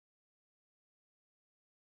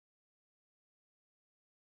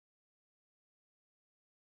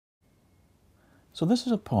So this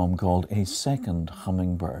is a poem called A Second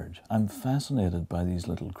Hummingbird. I'm fascinated by these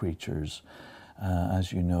little creatures.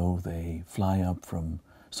 As you know, they fly up from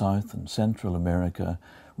South and Central America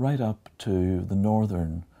right up to the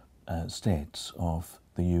northern states of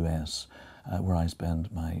the US, where I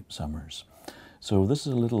spend my summers. So this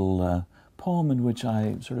is a little poem in which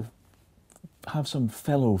I sort of have some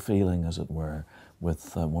fellow feeling, as it were,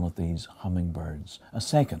 with one of these hummingbirds, a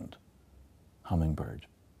second hummingbird.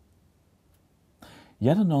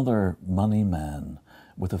 Yet another money man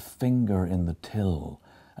with a finger in the till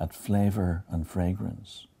at flavour and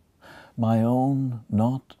fragrance. My own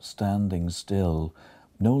not standing still,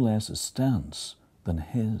 no less a stance than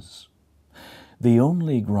his. The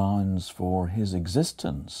only grounds for his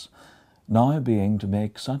existence now being to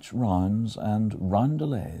make such rounds and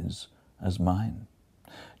roundelays as mine,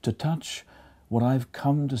 to touch what I've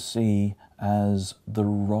come to see as the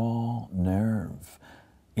raw nerve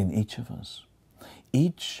in each of us,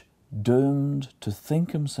 each doomed to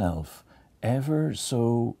think himself ever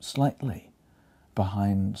so slightly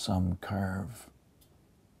behind some curve.